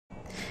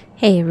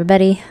Hey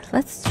everybody,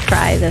 let's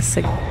try this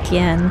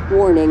again.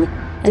 Warning,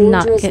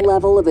 dangerous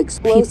level of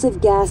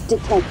explosive gas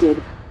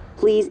detected.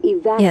 Please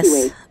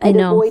evacuate and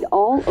avoid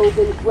all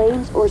open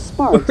flames or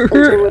sparks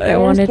until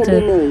repairs can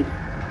be made.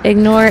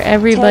 Ignore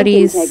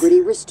everybody's... Tank integrity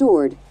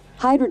restored.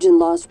 Hydrogen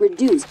loss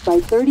reduced by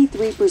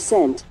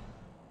 33%.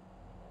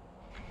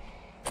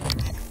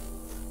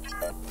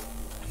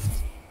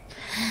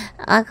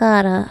 I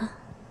gotta...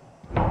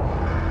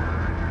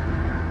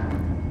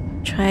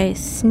 try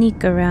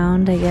sneak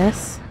around, I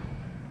guess.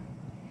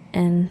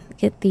 And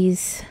get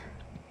these...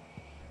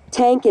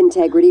 Tank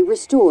integrity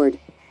restored.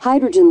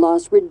 Hydrogen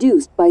loss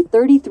reduced by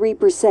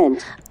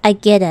 33%. I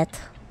get it.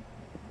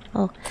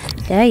 Oh,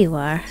 there you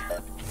are.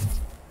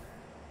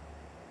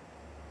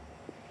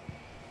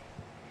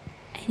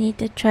 I need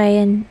to try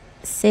and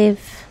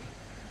save...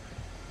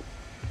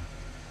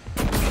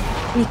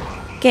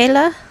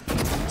 Michaela?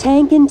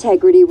 Tank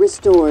integrity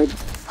restored.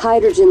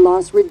 Hydrogen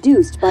loss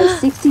reduced by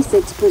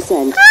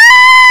 66%.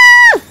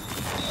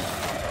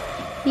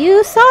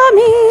 You saw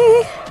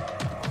me!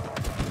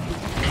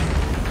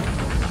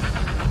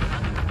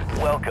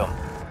 Welcome.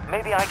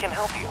 Maybe I can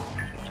help you.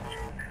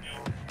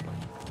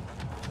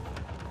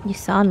 You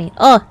saw me.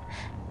 Oh!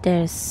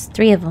 There's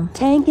 3 of them.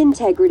 Tank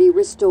integrity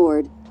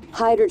restored.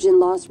 Hydrogen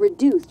loss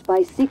reduced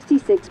by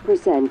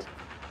 66%.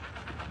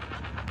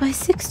 By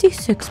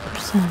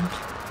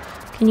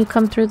 66%. Can you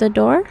come through the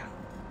door?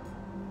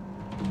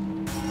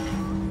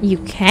 You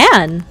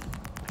can!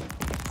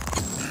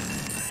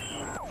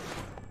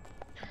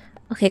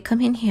 Okay,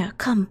 come in here.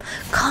 Come.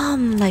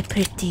 Come, my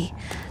pretty.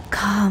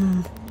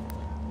 Come.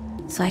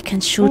 So I can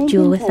shoot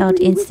you without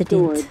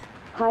incident.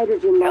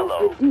 Hydrogen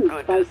loss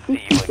reduced by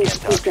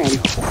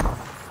 66%.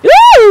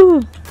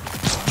 Woo!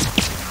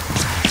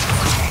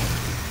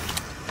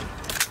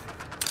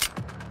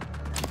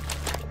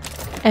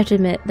 I have to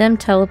admit, them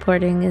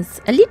teleporting is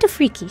a little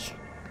freaky.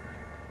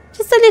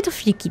 Just a little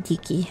freaky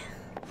deaky.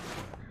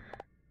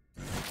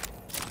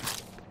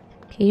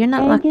 Okay, you're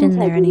not locked in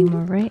there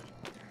anymore, right?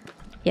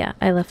 Yeah,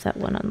 I left that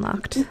one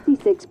unlocked.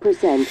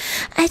 66%.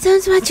 I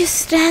don't want you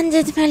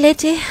stranded, my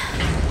lady.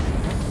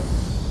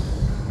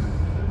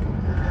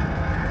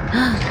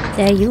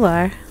 There you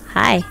are.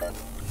 Hi.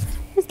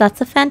 There's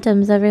lots of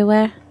phantoms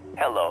everywhere.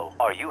 Hello,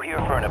 are you here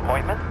for an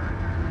appointment?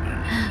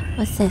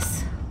 What's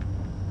this?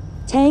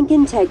 Tank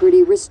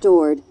integrity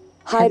restored.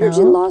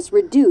 Hydrogen loss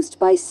reduced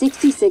by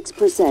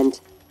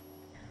 66%.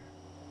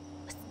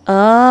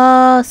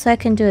 Oh, so I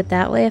can do it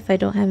that way if I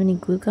don't have any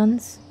glue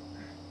guns?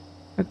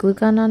 Or glue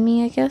gun on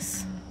me, I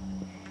guess?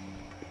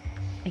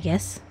 I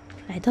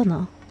don't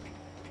know.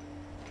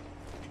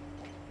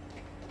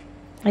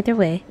 Either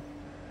way.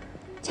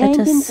 Tank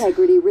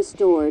integrity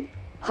restored.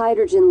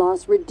 Hydrogen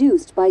loss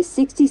reduced by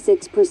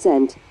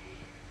 66%.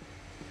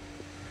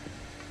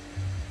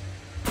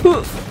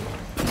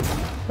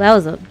 That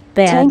was a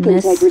bad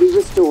miss. Tank integrity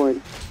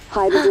restored.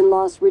 Hydrogen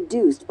loss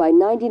reduced by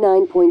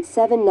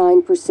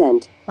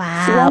 99.79%.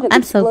 Wow, Threat of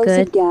I'm so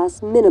explosive good.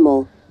 gas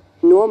minimal.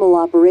 Normal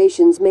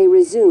operations may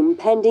resume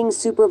pending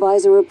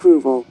supervisor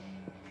approval.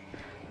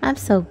 I'm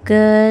so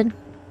good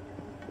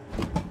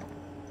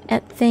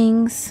at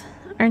things,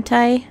 aren't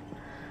I?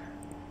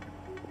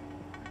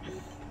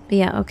 But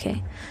yeah,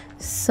 okay.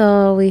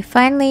 So we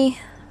finally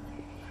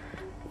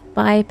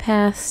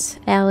bypassed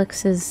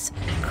Alex's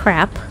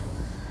crap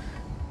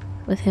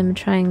with him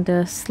trying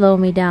to slow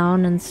me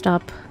down and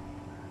stop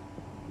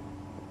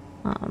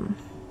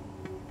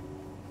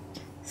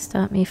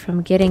me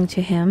from getting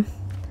to him.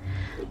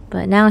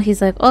 But now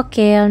he's like,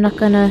 okay, I'm not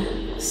gonna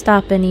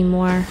stop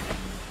anymore.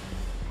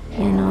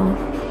 You know.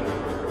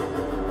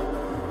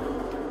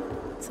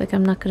 It's like,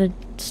 I'm not gonna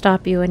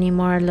stop you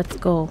anymore, let's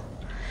go.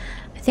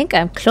 I think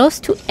I'm close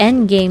to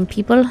endgame,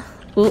 people.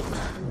 Ooh.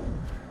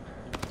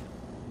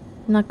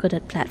 I'm not good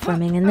at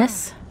platforming in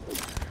this.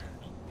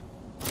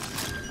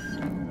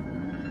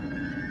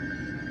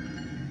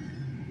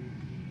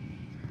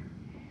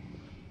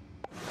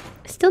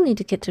 I still need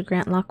to get to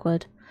Grant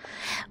Lockwood.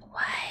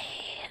 Why?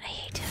 I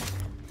hate him.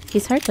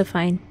 He's hard to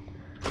find.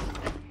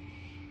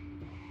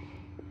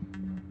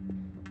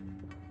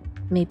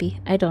 Maybe.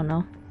 I don't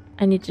know.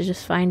 I need to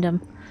just find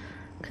him.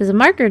 Because the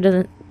marker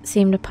doesn't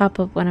seem to pop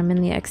up when I'm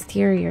in the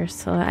exterior,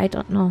 so I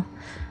don't know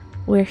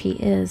where he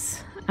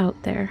is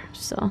out there.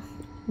 So,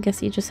 I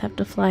guess you just have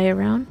to fly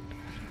around.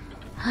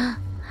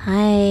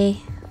 Hi.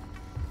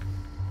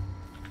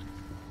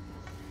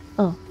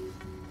 Oh.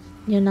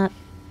 You're not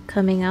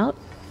coming out?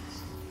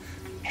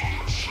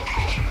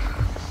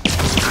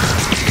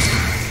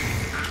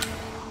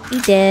 He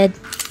did.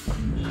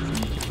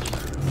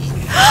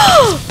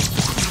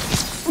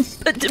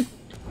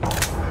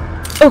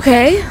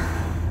 Okay.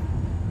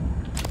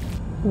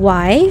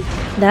 Why?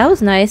 That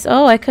was nice.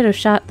 Oh, I could have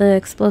shot the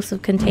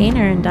explosive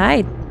container and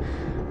died.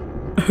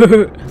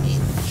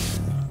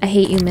 I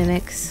hate you,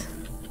 mimics.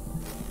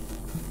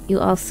 You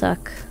all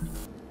suck.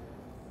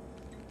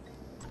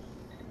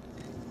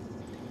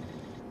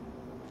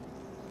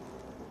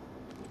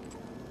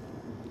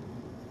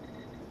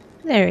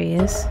 There he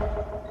is.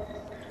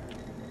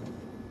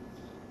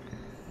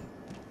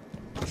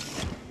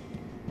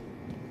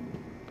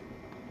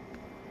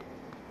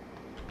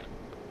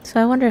 So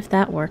I wonder if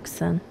that works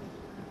then.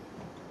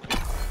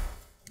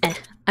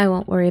 I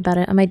won't worry about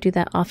it. I might do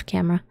that off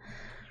camera.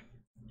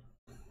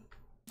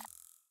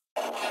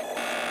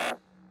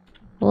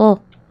 Whoa.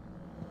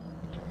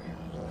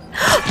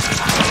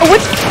 Oh,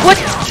 what?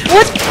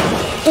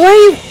 Why are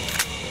you...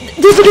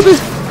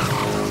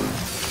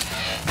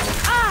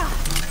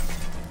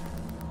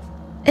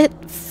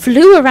 It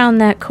flew around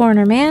that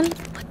corner, man.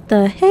 What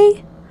the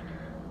hey?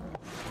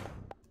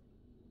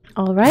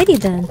 Alrighty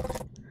then.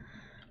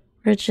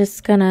 We're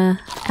just gonna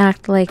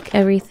act like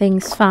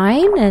everything's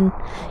fine and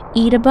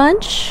eat a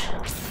bunch.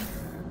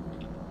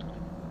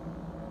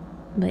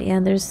 But yeah,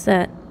 there's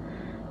that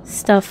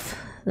stuff.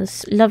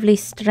 Those lovely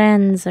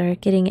strands are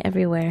getting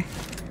everywhere.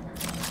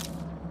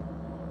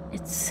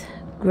 It's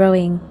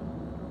growing.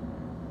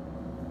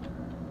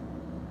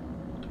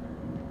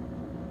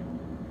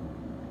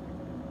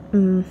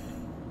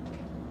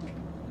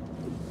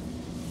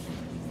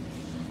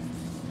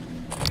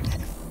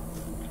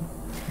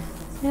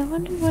 I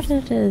wonder what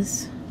it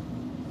is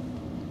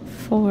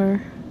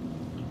for.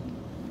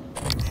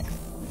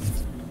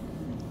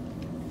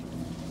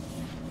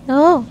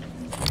 Oh,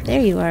 there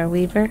you are,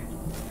 Weaver.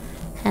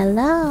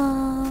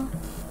 Hello.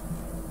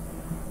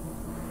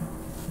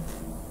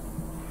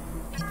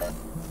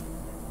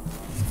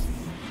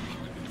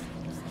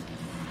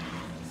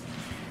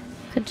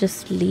 Could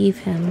just leave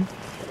him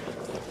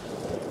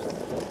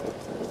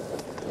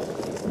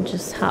and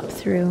just hop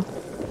through.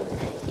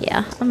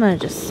 Yeah, I'm gonna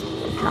just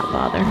not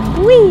bother.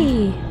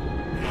 Whee!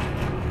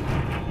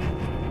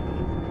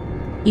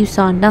 You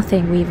saw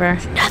nothing, Weaver.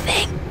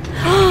 Nothing!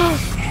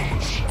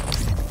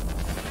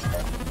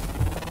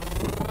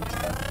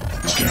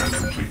 Scan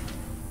complete.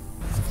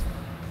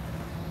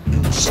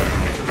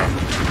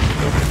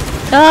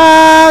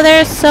 Oh,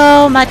 there's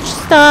so much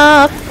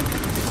stuff!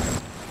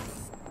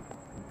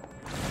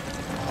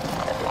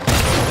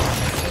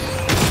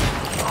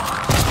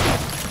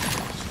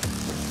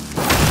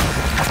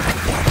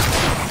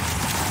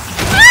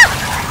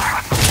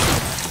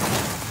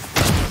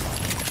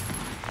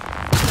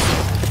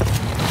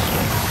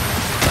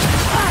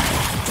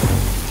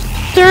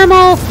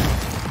 Thermal!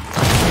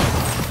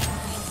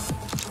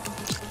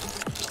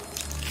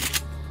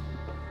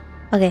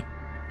 Okay.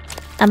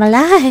 I'm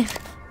alive!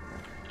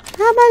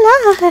 I'm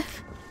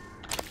alive!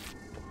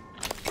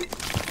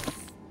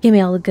 Give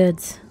me all the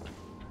goods.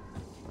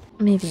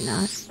 Maybe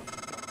not.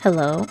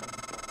 Hello?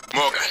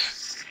 Morgan,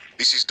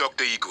 this is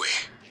Dr.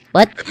 Igwe.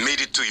 What? I've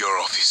made it to your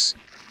office.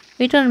 What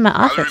are you doing in my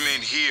I'll office?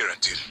 remain here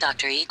until...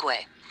 Dr.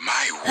 Igwe.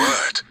 My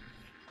word.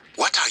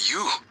 What are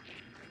you?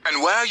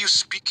 And why are you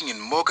speaking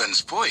in Morgan's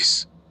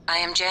voice? I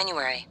am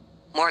January,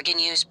 Morgan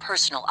Yu's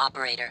personal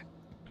operator.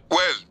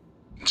 Well,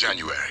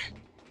 January.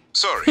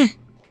 Sorry.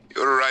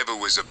 Your arrival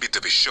was a bit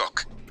of a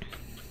shock.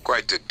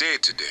 Quite a day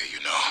today, you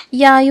know.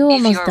 Yeah, you If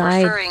almost you're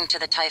died. referring to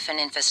the Typhon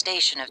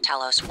infestation of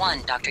Talos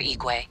I, Dr.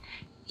 Igwe,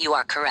 you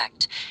are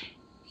correct.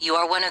 You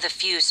are one of the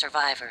few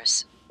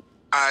survivors.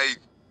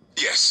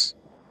 Yes.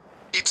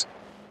 It's...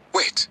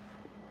 Wait.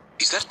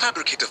 Is that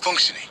fabricator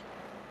functioning?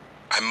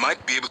 I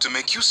might be able to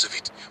make use of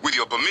it. With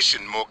your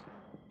permission,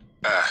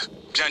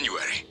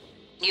 January.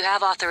 You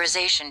have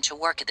authorization to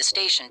work at the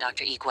station,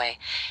 Dr. Igwe,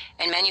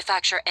 and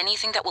manufacture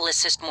anything that will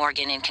assist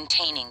Morgan in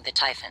containing the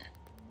Typhon.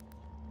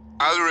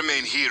 I'll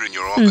remain here in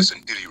your office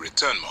until you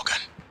return, Morgan.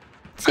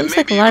 Seems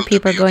like a lot of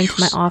people are going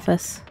to my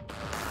office.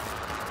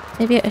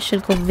 Maybe I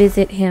should go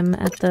visit him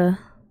at the...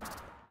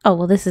 Oh,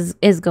 well, this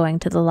is going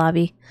to the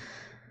lobby.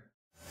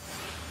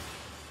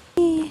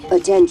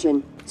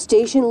 Attention.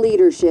 Station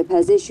leadership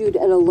has issued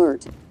an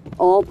alert.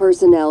 All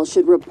personnel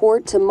should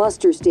report to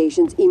muster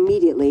stations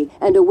immediately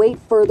and await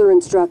further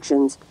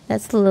instructions.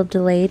 That's a little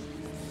delayed.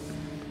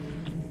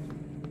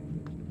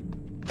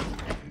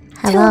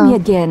 Hello. Tell me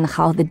again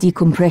how the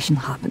decompression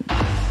happened.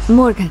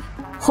 Morgan,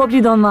 hope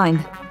you don't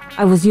mind.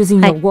 I was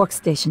using your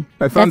workstation.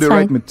 I found That's the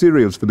right fine.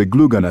 materials for the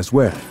glue gun as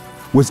well.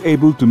 Was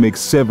able to make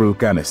several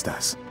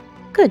canisters.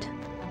 Good.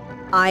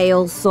 I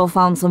also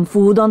found some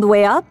food on the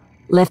way up.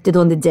 Left it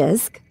on the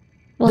desk.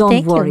 Well, Don't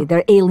thank worry, you.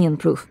 they're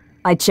alien-proof.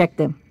 I checked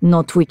them,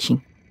 no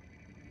twitching.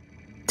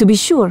 To be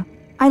sure,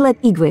 I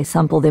let Igwe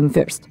sample them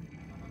first.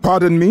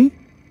 Pardon me?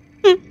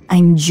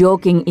 I'm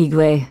joking,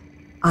 Igwe.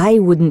 I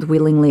wouldn't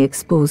willingly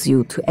expose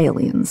you to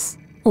aliens.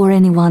 Or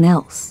anyone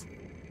else.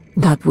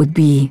 That would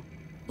be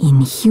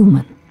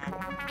inhuman.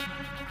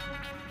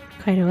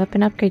 Quite a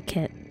weapon upgrade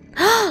kit.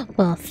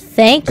 Well,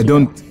 thank you.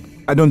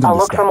 I don't I'll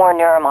look for understand. more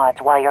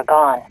neuromods while you're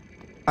gone.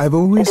 I've The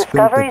always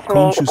felt discoveries that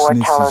made aboard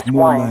consciousness Talos is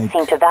more I like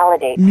seem to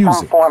validate some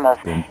music form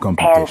of than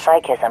computation.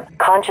 panpsychism.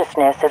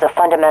 Consciousness is a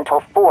fundamental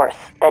force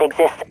that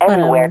exists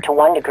everywhere to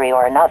one degree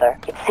or another.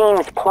 It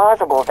seems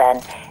plausible,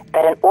 then,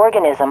 that an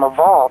organism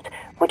evolved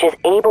which is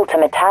able to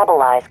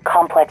metabolize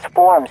complex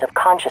forms of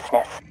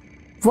consciousness.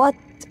 What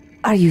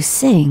are you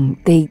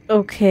saying? They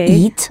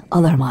eat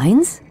other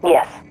minds?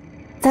 Yes.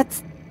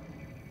 That's...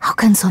 How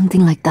can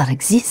something like that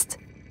exist?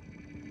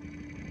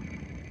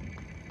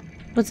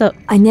 What's up?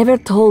 I never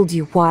told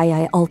you why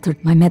I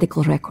altered my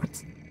medical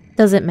records.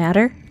 Does it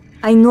matter?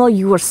 I know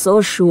you were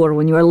so sure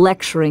when you were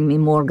lecturing me,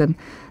 Morgan,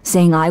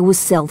 saying I was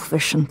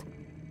selfish and...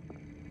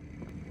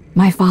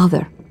 My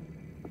father,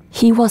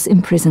 he was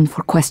imprisoned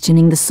for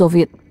questioning the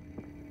Soviet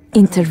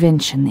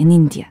intervention in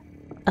India.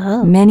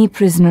 Oh. Many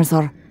prisoners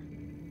are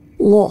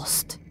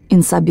lost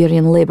in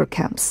Siberian labor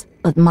camps,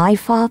 but my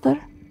father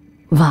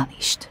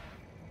vanished.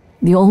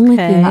 The only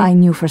thing I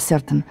knew for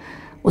certain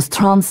was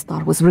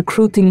Transstar was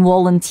recruiting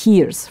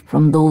volunteers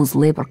from those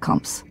labor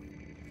camps.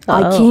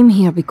 I came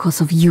here because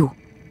of you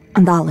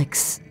and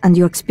Alex and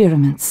your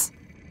experiments.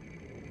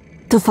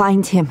 To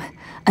find him,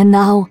 and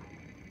now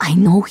I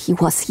know he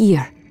was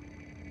here.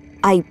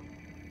 I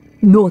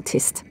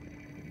noticed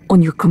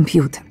on your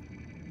computer.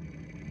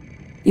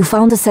 You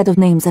found a set of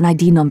names and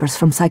ID numbers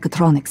from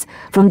Psychotronics,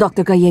 from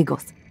Dr.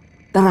 Gallegos.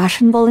 The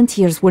Russian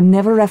volunteers were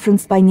never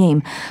referenced by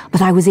name,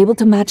 but I was able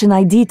to match an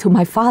ID to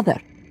my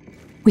father.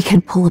 We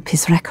can pull up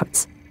his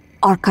records,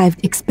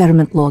 archived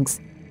experiment logs.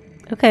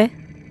 Okay.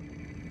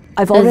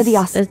 I've already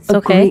asked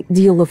a great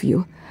deal of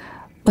you,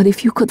 but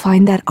if you could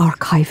find that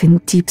archive in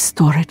deep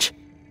storage,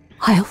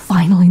 I'll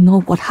finally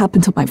know what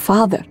happened to my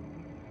father.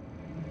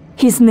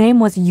 His name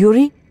was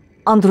Yuri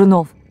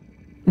Andronov,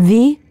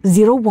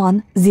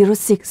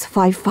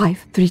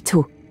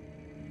 V01065532.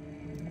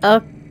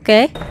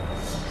 Okay.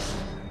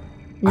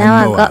 Now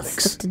I've got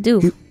stuff to do.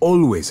 He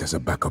always has a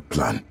backup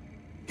plan.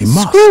 He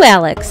must. Screw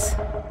Alex.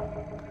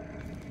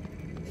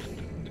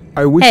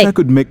 I wish I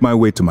could make my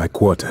way to my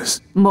quarters.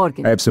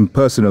 Morgan. I have some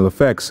personal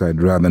effects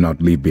I'd rather not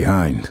leave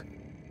behind.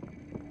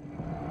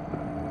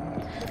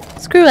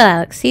 Screw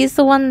Alex. He's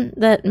the one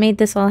that made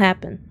this all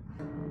happen.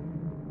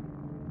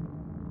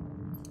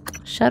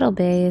 Shuttle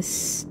bay is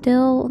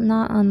still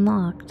not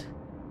unlocked.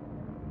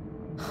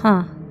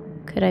 Huh.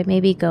 Could I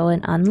maybe go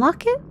and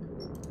unlock it?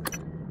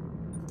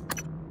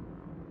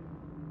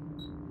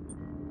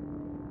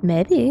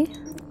 Maybe.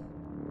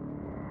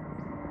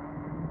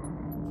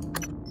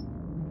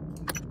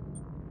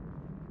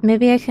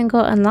 Maybe I can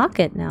go unlock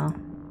it now.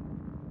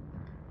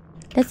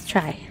 Let's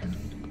try.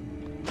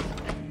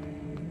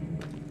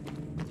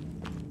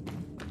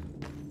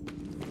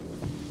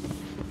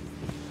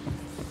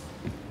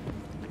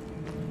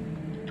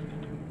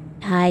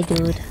 Hi,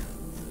 dude.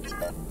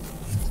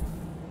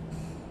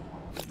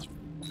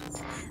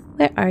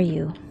 Where are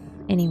you,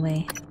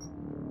 anyway?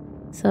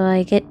 So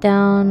I get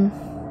down...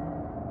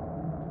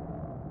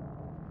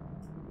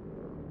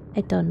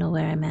 I don't know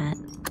where I'm at.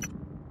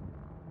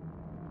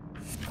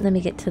 Let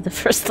me get to the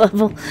first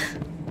level.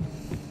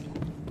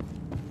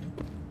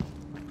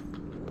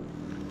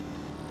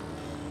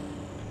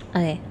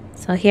 Okay,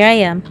 so here I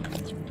am.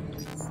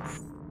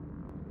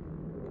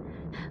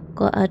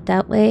 Go out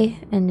that way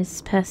and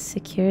it's past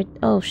secured.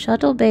 Oh,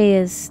 Shuttle Bay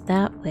is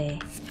that way.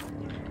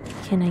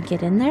 Can I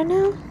get in there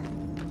now?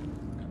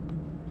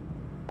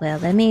 Well,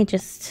 let me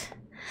just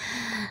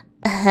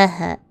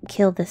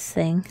kill this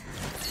thing.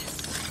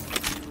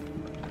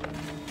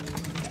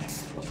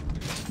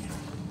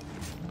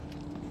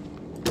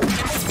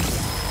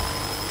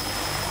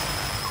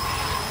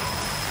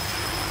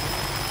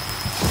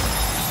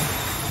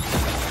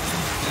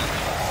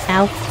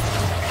 Ow.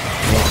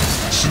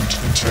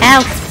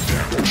 Ow.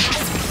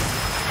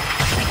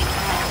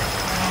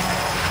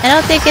 I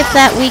don't think it's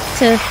that weak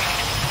to...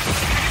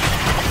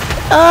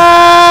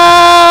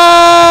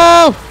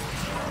 Oh!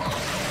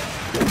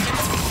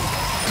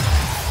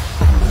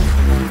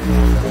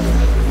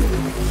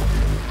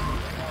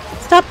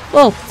 Stop!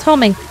 Oh, it's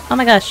homing. Oh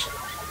my gosh.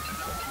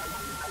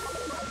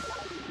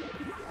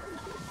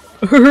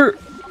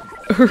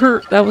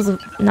 That was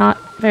not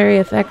very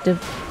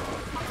effective.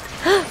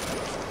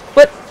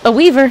 What? A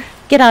weaver?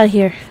 Get out of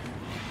here.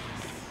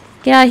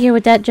 Get out of here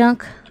with that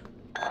junk.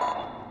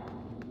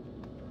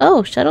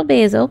 Oh, Shuttle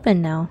Bay is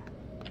open now.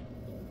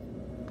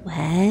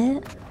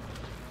 What?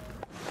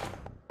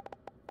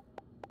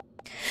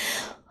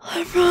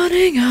 I'm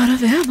running out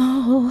of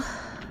ammo.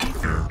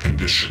 Air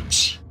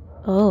conditions.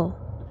 Oh.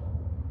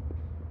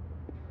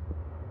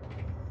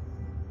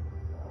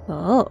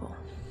 Oh.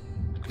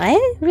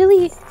 I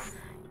really...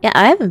 Yeah,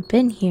 I haven't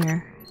been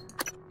here.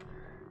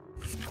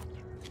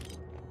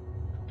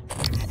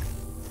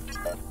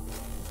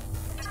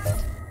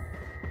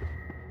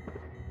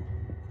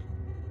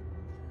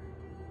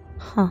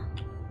 Huh.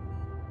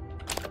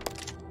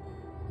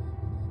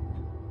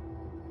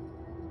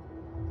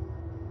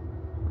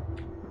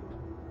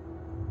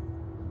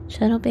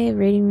 Shuttle Bay,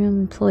 reading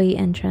room, employee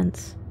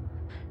entrance.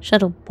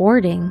 Shuttle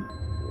boarding.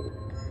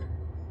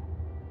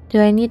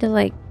 Do I need to,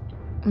 like,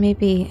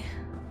 maybe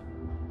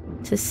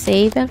to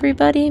save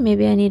everybody?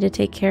 Maybe I need to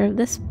take care of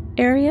this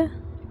area?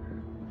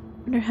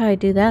 Wonder how I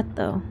do that,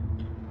 though.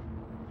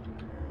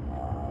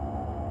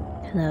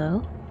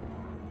 Hello?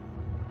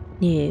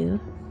 No.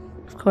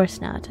 Of course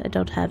not. I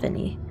don't have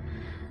any.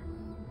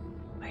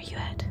 Where are you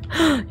at?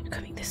 You're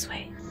coming this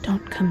way.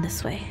 Don't come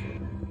this way.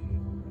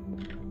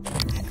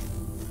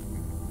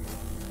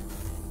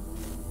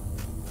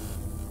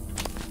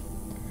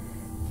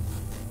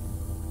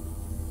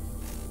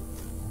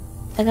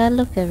 I gotta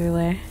look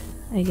everywhere,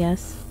 I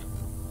guess.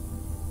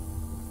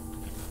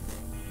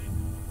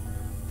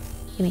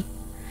 Gimme.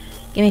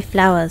 Give me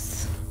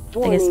flowers.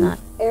 Warning, I guess not.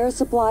 Air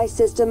supply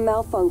system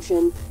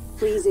malfunction.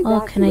 Please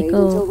Oh, can I evacuate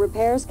go? until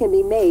repairs can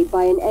be made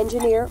by an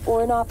engineer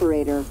or an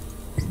operator.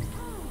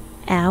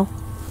 Ow. Well,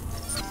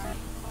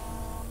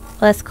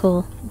 that's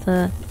cool.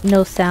 The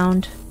no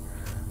sound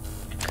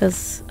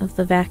because of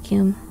the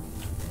vacuum.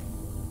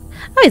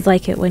 I always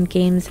like it when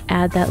games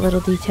add that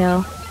little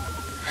detail.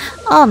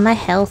 Oh, my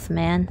health,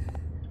 man.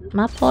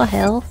 My poor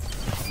health.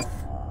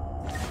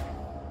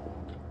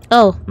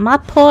 Oh, my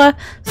poor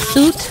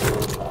suit.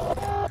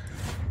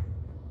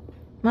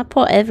 My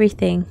poor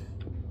everything.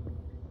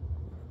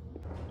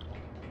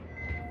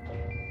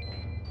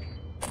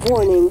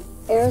 Warning,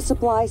 air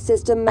supply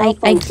system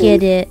malfunction. I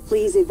get it.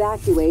 Please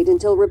evacuate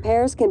until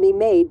repairs can be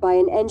made by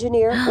an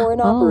engineer or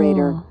an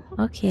operator. Oh,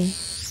 okay.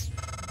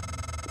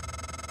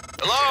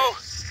 Hello?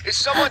 Is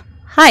someone...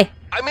 Hi.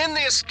 I'm in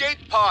the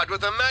escape pod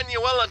with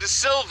Emanuela de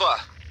Silva.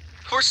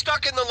 We're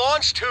stuck in the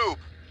launch tube.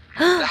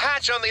 The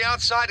hatch on the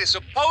outside is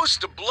supposed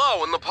to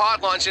blow when the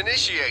pod launch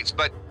initiates,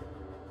 but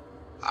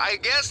I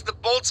guess the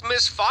bolt's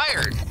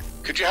misfired.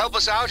 Could you help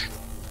us out?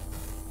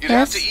 You'd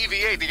have to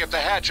EVA to get the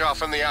hatch off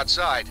from the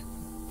outside.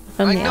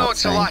 I know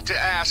it's a lot to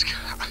ask.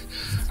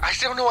 I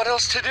don't know what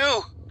else to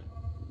do.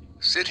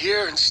 Sit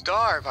here and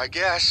starve, I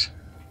guess.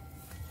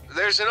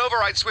 There's an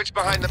override switch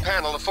behind the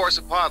panel to force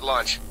a pod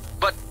launch.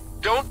 But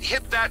don't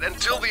hit that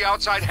until the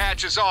outside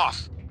hatch is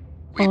off.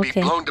 We'd be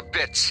blown to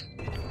bits.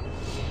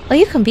 Oh,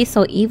 you can be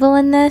so evil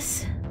in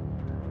this.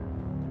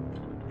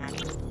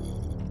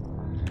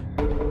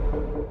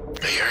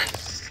 Here.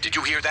 Did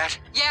you hear that?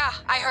 Yeah,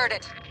 I heard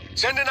it.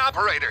 Send an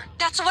operator.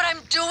 That's what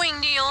I'm doing,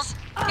 Niels.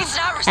 It's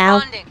not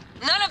responding.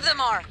 None of them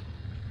are.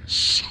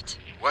 Shit.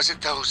 Was it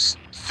those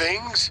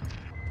things?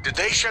 Did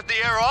they shut the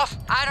air off?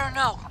 I don't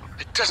know.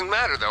 It doesn't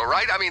matter though,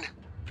 right? I mean,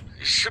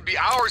 it should be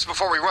hours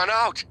before we run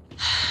out.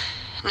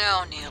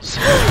 No, Niels.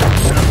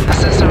 The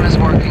system is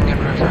working in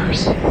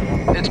reverse.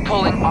 It's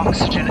pulling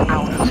oxygen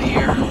out of the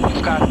air.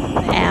 We've got...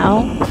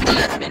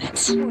 10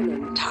 minutes.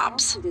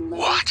 Tops.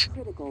 What?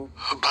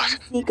 But...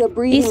 Seek a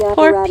breathing These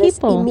poor apparatus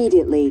people.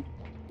 immediately.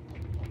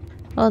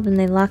 Oh, then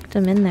they locked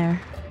him in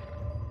there.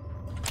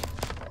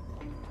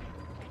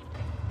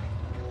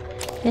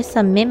 There's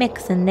some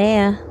mimics in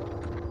there.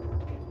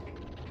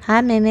 Hi,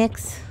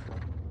 mimics.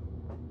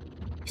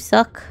 You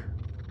suck.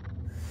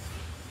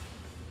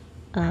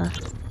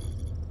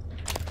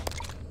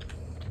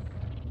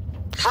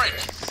 Frank,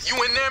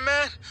 you in there,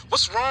 man?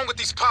 What's wrong with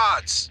these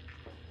pods?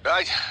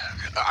 I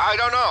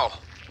don't know.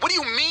 What do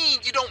you mean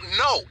you don't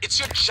know? It's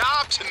your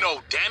job to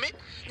know, damn it.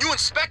 You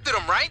inspected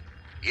them, right?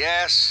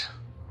 Yes.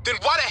 Then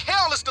why the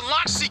hell is the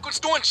launch sequence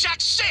doing jack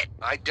shit?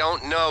 I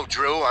don't know,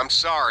 Drew. I'm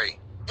sorry.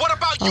 What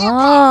about your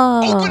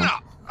pod? Open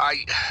up!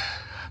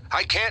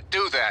 I can't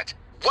do that.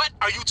 What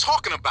are you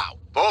talking about?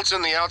 Bolts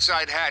in the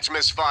outside hatch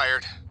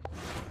misfired.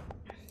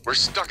 We're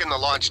stuck in the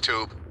launch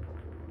tube.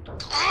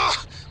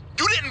 Ugh!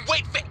 You didn't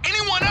wait for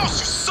anyone else,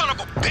 you son of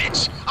a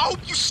bitch! I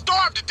hope you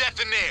starve to death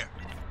in there!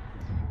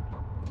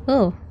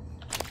 Oh.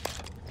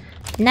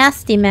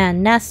 Nasty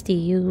man, nasty.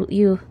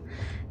 You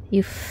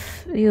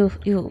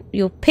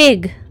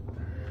pig.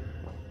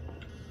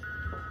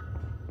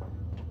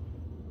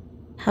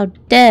 How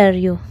dare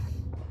you?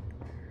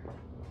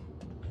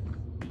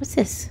 What's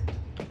this?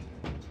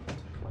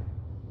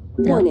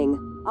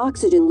 Warning,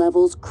 oxygen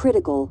levels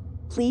critical.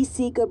 Please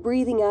seek a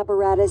breathing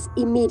apparatus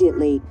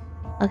immediately.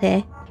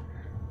 Okay.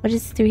 What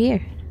is through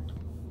here?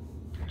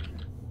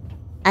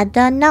 I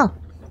don't know.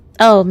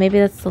 Oh, maybe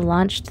that's the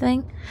launched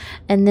thing?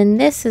 And then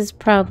this is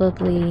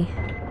probably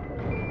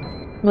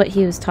what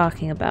he was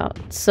talking about.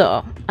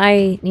 So,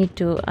 I need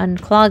to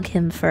unclog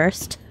him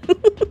first.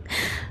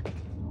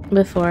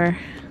 Before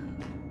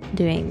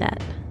doing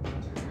that.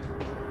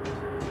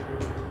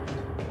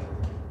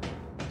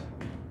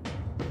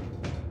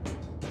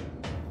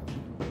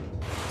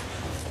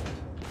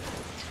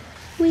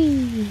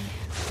 Whee!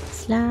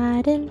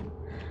 Sliding.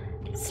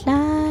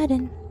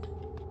 Sliding.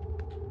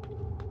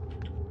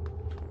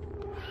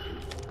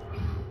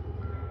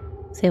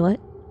 Say what?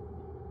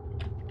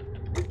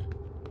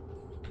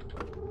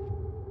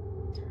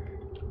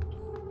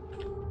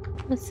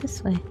 What's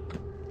this way?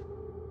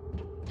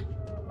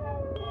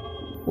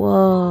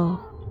 Whoa.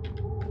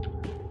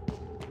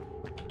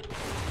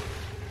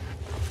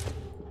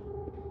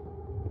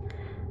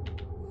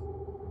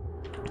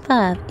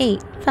 Five,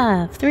 8,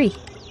 5, 3.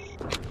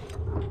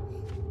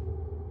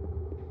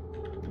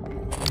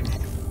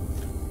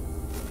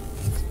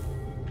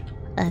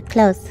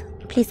 Close.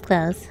 Please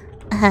close.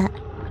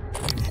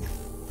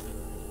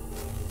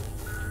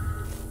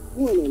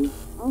 Warning,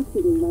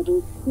 oxygen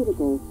levels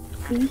critical.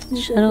 Please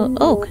seek Shuttle.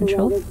 Oh,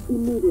 control.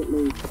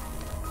 immediately.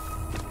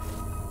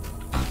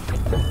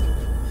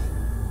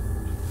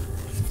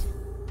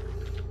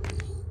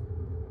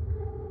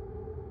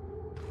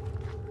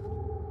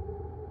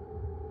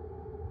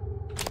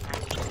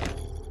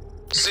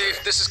 Steve,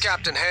 this is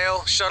Captain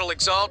Hale, Shuttle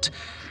Exalt.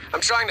 I'm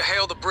trying to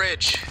hail the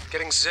bridge,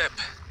 getting zip.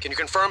 Can you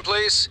confirm,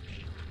 please?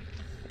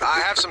 I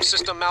have some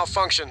system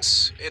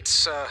malfunctions.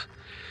 It's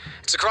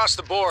across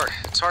the board.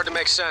 It's hard to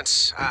make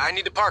sense. I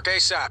need to park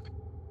ASAP.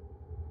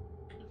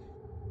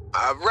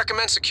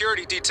 Recommend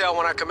security detail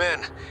when I come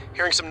in.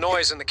 Hearing some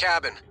noise in the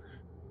cabin.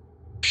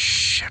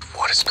 Shit,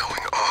 what is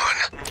going on?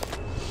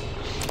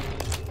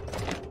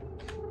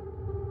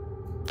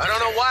 I don't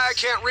know why I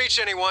can't reach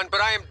anyone, but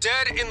I am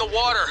dead in the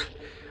water.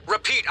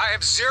 Repeat, I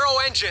have 0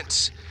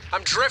 engines.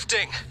 I'm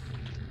drifting.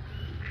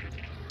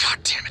 God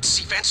damn it,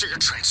 Steve, answer your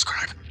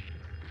transcribe.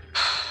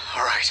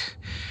 Alright.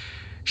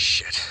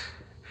 Shit.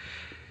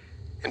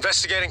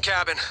 Investigating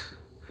cabin.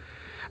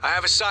 I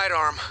have a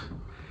sidearm.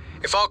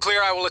 If all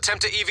clear, I will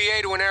attempt to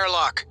EVA to an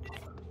airlock.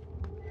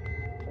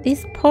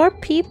 These poor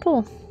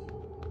people.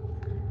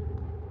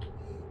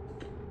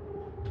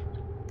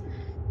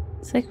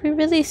 It's like we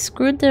really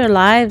screwed their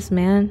lives,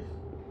 man.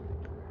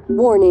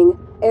 Warning,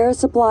 air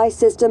supply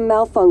system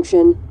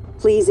malfunction.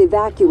 Please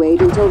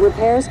evacuate until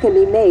repairs can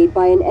be made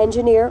by an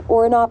engineer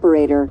or an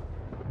operator.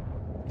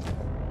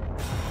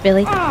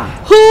 Really?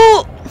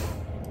 Who?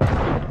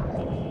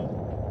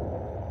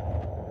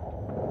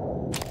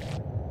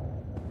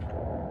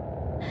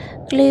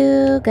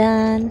 Glue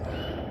gun.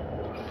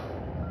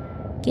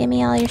 Give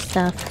me all your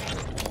stuff.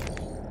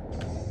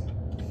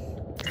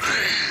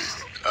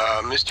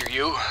 Mr.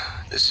 Yu,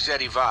 this is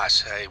Eddie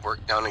Voss. I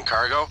work down in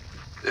cargo.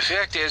 The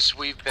fact is,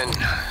 we've been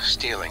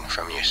stealing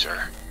from you,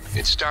 sir.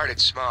 It started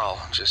small,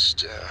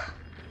 just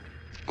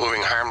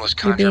moving harmless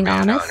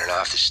contraband on and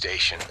off the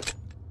station.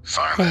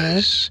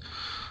 Pharmas,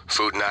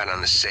 food not on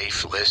the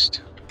safe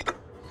list.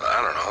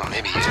 I don't know,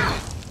 maybe you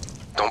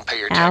don't pay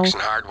your tax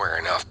and hardware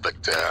enough, but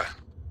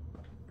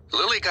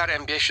Lily got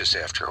ambitious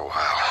after a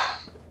while.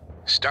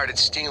 Started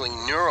stealing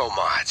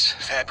neuromods,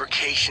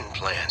 fabrication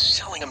plans,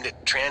 selling them to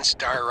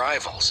TranStar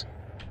rivals.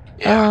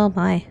 Yeah. Oh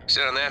my.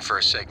 Sit on that for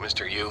a sec,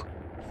 Mr. Yu.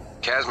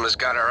 Chasma's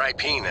got our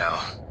IP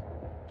now.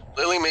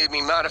 Lily made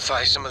me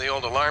modify some of the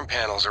old alarm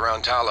panels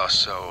around Talos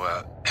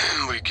so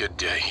we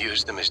could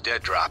use them as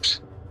dead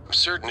drops. I'm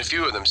certain a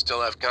few of them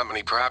still have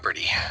company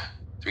property.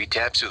 3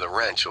 taps with a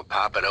wrench will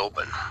pop it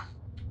open.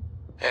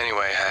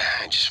 Anyway,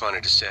 I just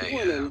wanted to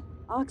say,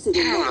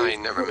 I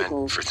never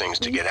meant for things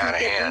to get out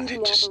of hand.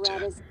 It just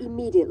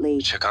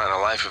took on a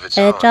life of its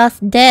own. It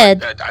just did.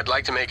 But I'd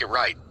like to make it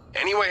right,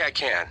 any way I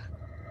can.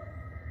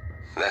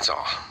 That's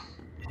all.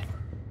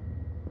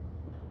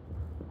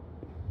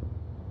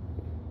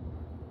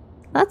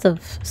 Lots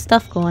of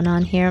stuff going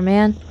on here,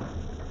 man.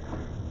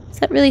 Is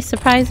that really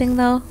surprising,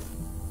 though?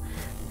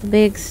 A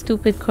big,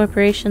 stupid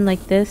corporation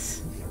like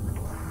this.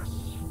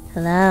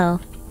 Hello.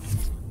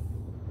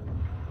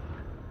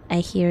 I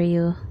hear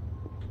you.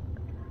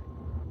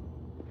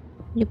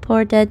 You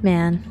poor dead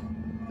man.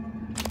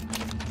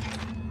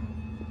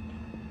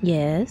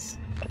 Yes.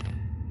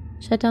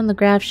 Shut down the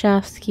grav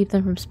shafts to keep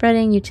them from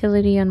spreading.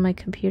 Utility on my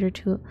computer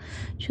to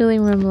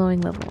chilling room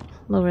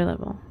lower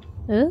level.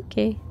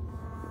 Okay.